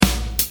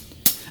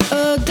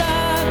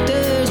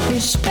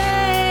Learn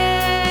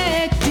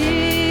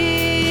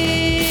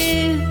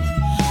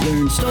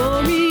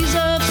stories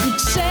of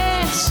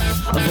success,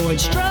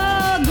 avoid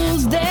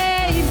struggles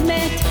they've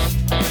met.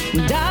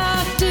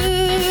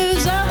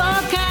 Doctors of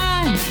all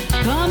kinds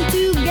come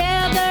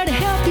together to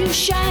help you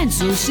shine.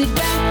 So sit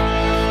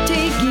back,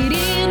 take it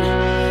in,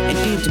 and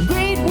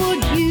integrate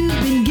what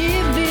you've been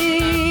given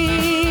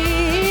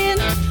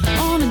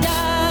on a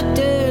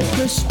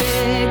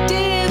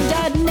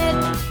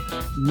doctorperspective.net.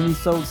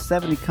 Minisode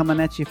 70 coming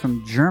at you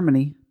from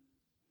Germany.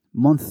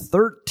 Month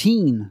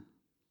 13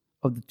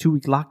 of the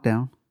 2-week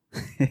lockdown.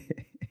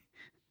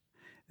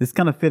 It's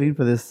kind of fitting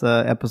for this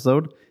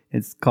episode.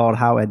 It's called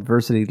How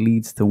Adversity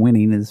Leads to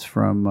Winning. It's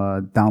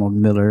from Donald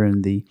Miller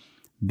and the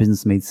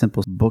Business Made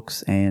Simple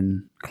books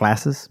and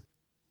classes.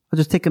 I'll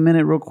just take a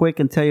minute real quick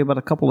and tell you about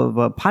a couple of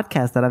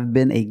podcasts that I've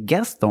been a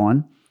guest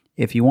on.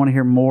 If you want to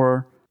hear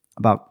more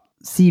about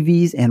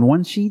CVs and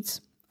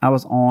one-sheets, I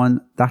was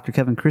on Dr.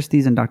 Kevin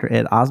Christie's and Dr.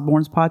 Ed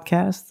Osborne's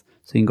podcast.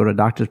 So you can go to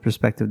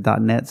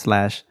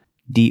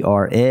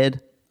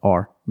doctorsperspective.net/DRED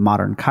or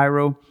Modern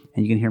Cairo,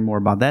 and you can hear more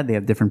about that. They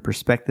have different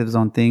perspectives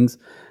on things,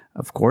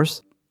 of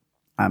course.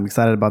 I'm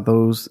excited about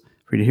those,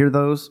 for you to hear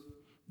those.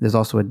 There's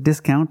also a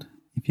discount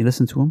if you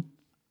listen to them.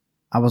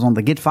 I was on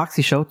the Get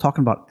Foxy show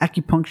talking about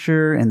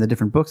acupuncture and the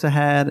different books I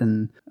had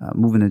and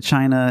moving to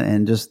China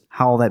and just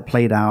how all that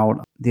played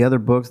out. The other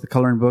books, the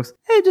coloring books,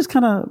 it just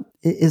kind of,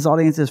 his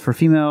audience is for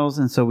females,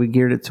 and so we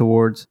geared it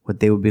towards what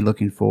they would be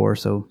looking for.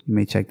 So you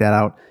may check that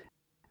out,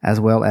 as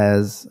well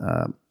as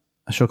a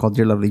show called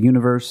Dear Lovely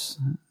Universe.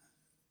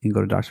 You can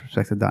go to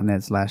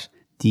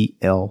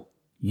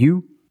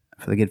doctorperspective.net/DLU.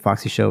 For the Get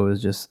Foxy show, it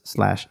was just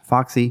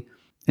 /Foxy.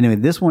 Anyway,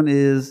 this one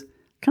is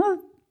kind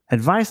of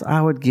advice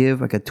I would give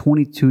like a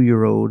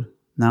 22-year-old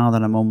now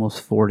that I'm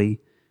almost 40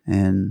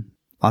 and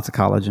lots of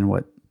college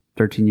and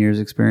 13 years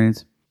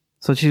experience.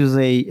 So she was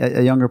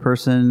a younger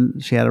person.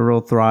 She had a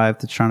real thrive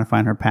to trying to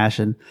find her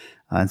passion.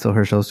 And so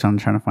her show's trying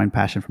to find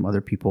passion from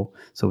other people.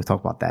 So we talk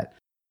about that.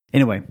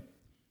 Anyway,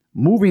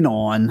 moving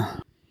on.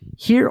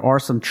 Here are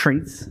some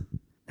traits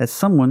that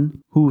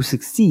someone who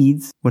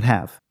succeeds would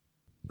have.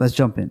 Let's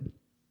jump in.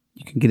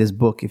 You can get his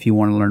book if you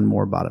want to learn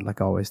more about it. Like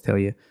I always tell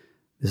you,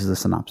 this is a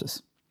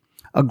synopsis.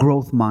 A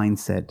growth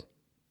mindset.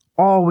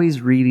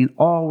 Always reading,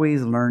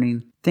 always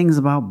learning things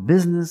about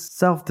business,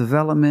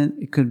 self-development.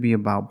 It could be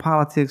about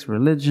politics,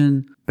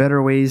 religion,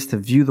 better ways to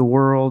view the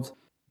world,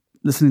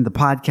 listening to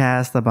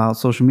podcasts about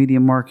social media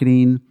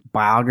marketing,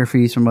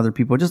 biographies from other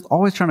people, just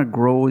always trying to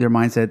grow your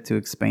mindset to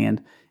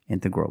expand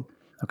and to grow.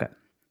 Okay.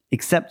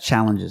 Accept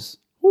challenges.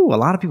 Ooh, a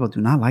lot of people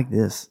do not like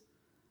this.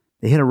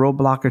 They hit a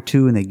roadblock or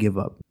two and they give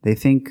up. They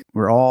think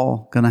we're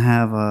all going to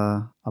have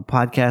a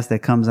podcast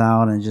that comes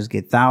out and just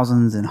get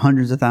thousands and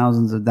hundreds of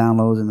thousands of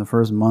downloads in the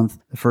first month,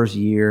 the first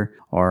year,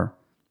 or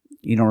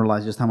you don't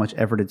realize just how much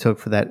effort it took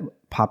for that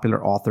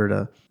popular author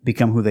to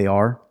become who they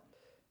are.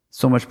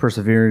 So much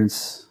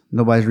perseverance.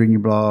 Nobody's reading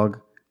your blog.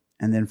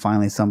 And then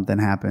finally something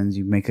happens.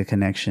 You make a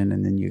connection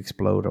and then you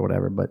explode or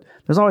whatever. But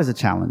there's always a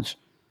challenge.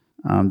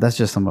 That's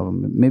just some of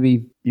them.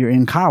 Maybe you're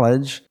in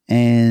college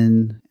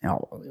and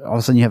all of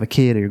a sudden you have a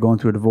kid or you're going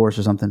through a divorce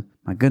or something.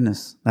 My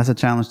goodness, that's a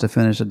challenge to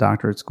finish a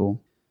doctorate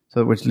school.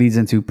 So which leads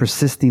into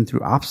persisting through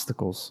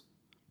obstacles.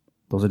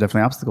 Those are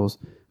definitely obstacles.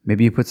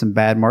 Maybe you put some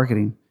bad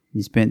marketing.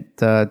 You spent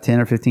 $10,000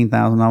 or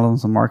 $15,000 on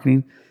some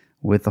marketing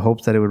with the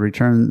hopes that it would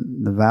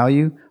return the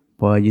value,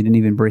 but you didn't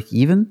even break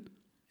even.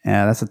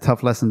 That's a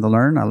tough lesson to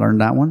learn. I learned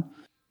that one.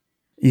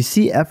 You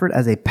see effort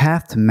as a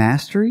path to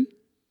mastery.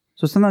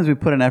 So sometimes we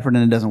put an effort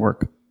and it doesn't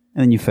work,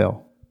 and then you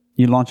fail.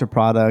 You launch a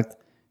product,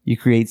 you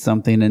create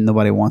something, and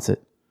nobody wants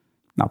it.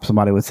 Now,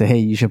 somebody would say, hey,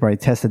 you should probably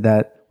tested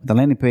that with the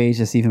landing page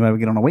to see if anybody would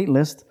get on a wait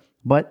list.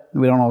 But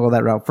we don't all go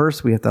that route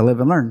first. We have to live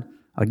and learn.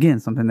 Again,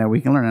 something that we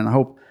can learn. And I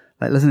hope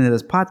that listening to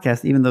this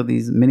podcast, even though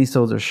these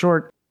mini-sodes are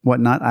short,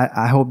 whatnot,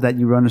 I hope that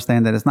you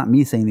understand that it's not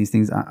me saying these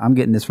things. I'm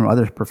getting this from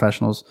other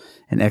professionals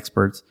and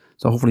experts.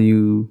 So hopefully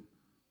you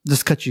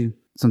just cut you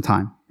some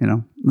time,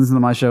 listen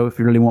to my show. If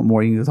you really want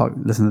more, you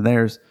can listen to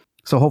theirs.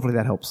 So hopefully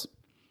that helps.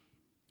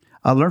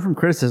 Learn from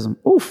criticism.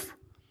 Oof.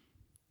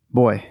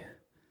 Boy,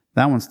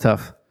 that one's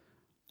tough.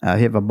 You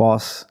have a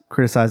boss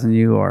criticizing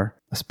you or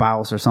a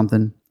spouse or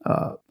something,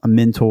 a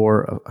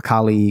mentor, a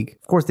colleague.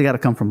 Of course, they got to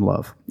come from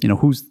love.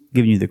 Who's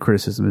giving you the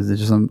criticism? Is it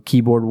just some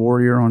keyboard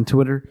warrior on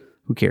Twitter?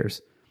 Who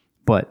cares?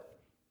 But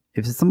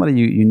if it's somebody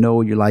you know,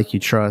 you like, you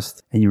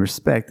trust, and you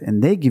respect,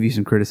 and they give you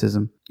some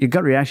criticism, your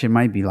gut reaction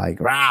might be like,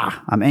 rah,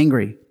 I'm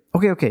angry.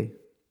 Okay.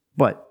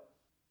 But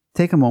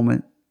take a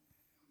moment.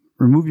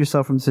 Remove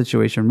yourself from the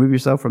situation. Remove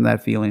yourself from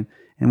that feeling.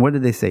 And what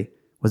did they say?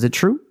 Was it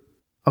true?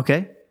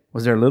 Okay.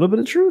 Was there a little bit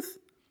of truth?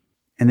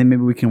 And then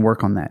maybe we can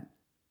work on that.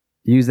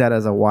 Use that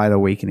as a wide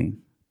awakening.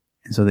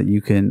 And so that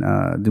you can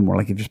do more.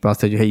 Like if your spouse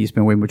tells you, hey, you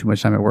spend way too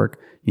much time at work.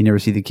 You never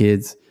see the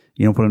kids.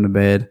 You don't put them to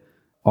bed.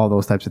 All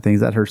those types of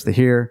things. That hurts to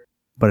hear.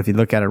 But if you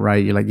look at it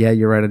right, you're like, yeah,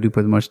 you're right. I do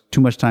put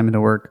too much time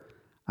into work.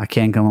 I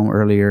can come home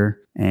earlier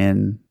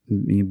and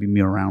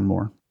be around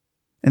more.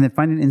 And then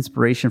finding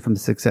inspiration from the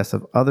success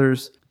of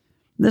others.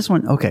 This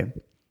one, okay,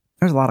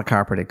 there's a lot of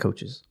chiropractic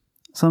coaches.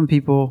 Some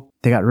people,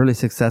 they got really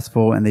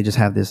successful and they just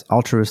have this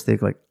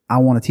altruistic, like, I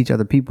want to teach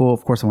other people.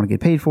 Of course, I want to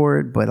get paid for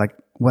it, but like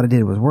what I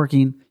did was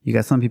working. You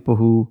got some people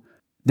who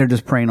they're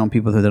just preying on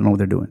people who don't know what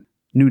they're doing.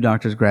 New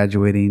doctors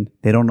graduating.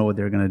 They don't know what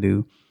they're going to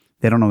do.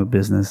 They don't know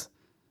business.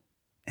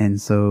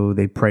 And so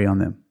they prey on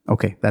them.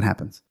 Okay, that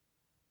happens.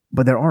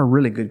 But there are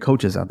really good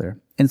coaches out there.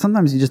 And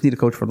sometimes you just need a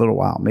coach for a little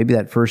while. Maybe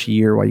that first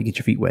year while you get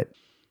your feet wet.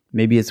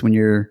 Maybe it's when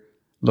you're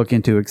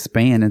looking to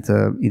expand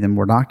into either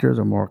more doctors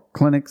or more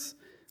clinics,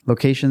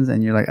 locations,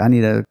 and you're like, I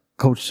need a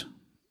coach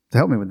to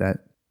help me with that.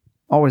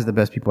 Always the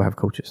best people have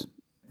coaches.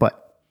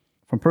 But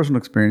from personal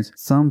experience,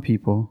 some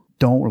people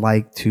don't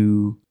like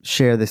to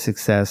share the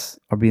success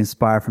or be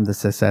inspired from the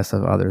success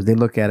of others. They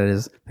look at it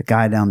as the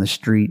guy down the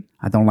street.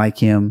 I don't like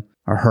him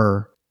or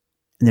her,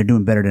 and they're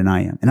doing better than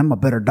I am. And I'm a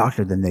better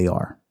doctor than they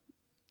are.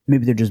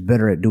 Maybe they're just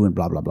better at doing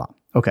blah, blah, blah.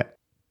 Okay.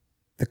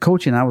 The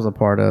coaching I was a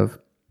part of,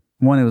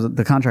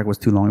 the contract was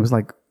too long. It was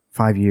like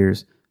 5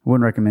 years. I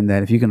wouldn't recommend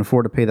that. If you can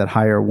afford to pay that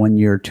higher 1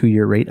 year, 2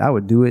 year rate, I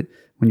would do it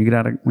when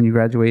you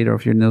graduate, or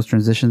if you're in those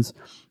transitions.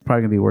 It's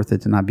probably gonna be worth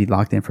it to not be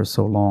locked in for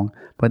so long.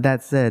 But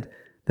that said,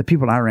 the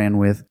people I ran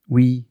with,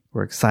 we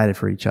were excited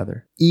for each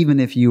other. Even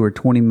if you were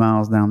 20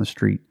 miles down the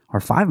street or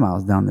 5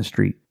 miles down the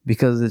street,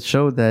 because it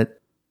showed that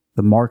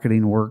the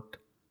marketing worked,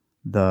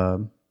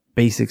 the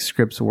basic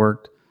scripts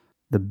worked,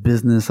 the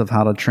business of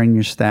how to train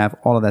your staff,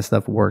 all of that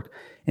stuff worked.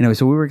 Anyway,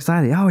 so we were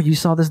excited. Oh, you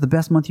saw this, the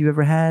best month you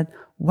ever had?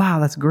 Wow,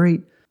 that's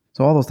great.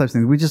 So all those types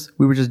of things,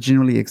 we were just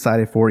genuinely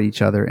excited for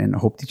each other and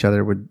hoped each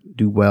other would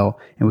do well,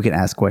 and we could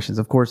ask questions.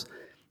 Of course,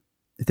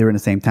 if they were in the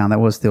same town, that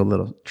was still a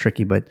little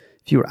tricky. But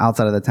if you were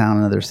outside of the town,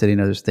 another city,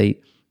 another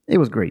state, it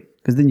was great,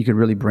 because then you could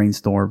really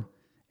brainstorm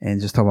and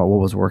just talk about what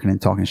was working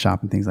and talking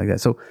shop and things like that.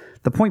 So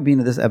the point being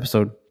of this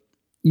episode,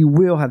 you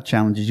will have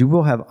challenges, you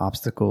will have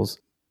obstacles,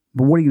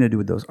 but what are you going to do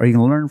with those? Are you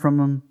going to learn from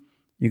them?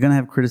 You're going to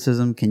have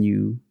criticism. Can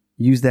you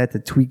use that to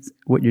tweak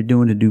what you're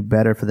doing to do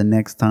better for the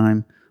next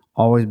time?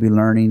 Always be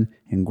learning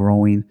and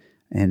growing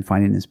and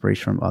finding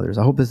inspiration from others.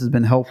 I hope this has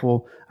been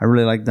helpful. I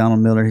really like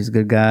Donald Miller. He's a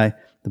good guy.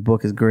 The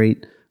book is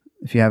great.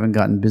 If you haven't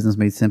gotten Business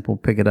Made Simple,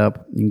 pick it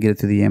up. You can get it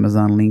to the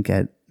Amazon link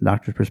at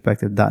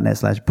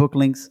doctorsperspective.net/book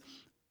links.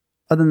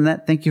 Other than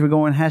that, thank you for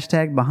going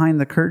 #behind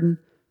the curtain.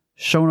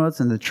 Show notes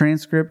and the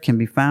transcript can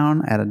be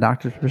found at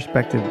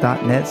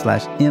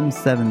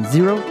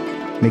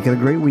doctorsperspective.net/M70. Make it a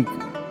great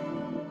week.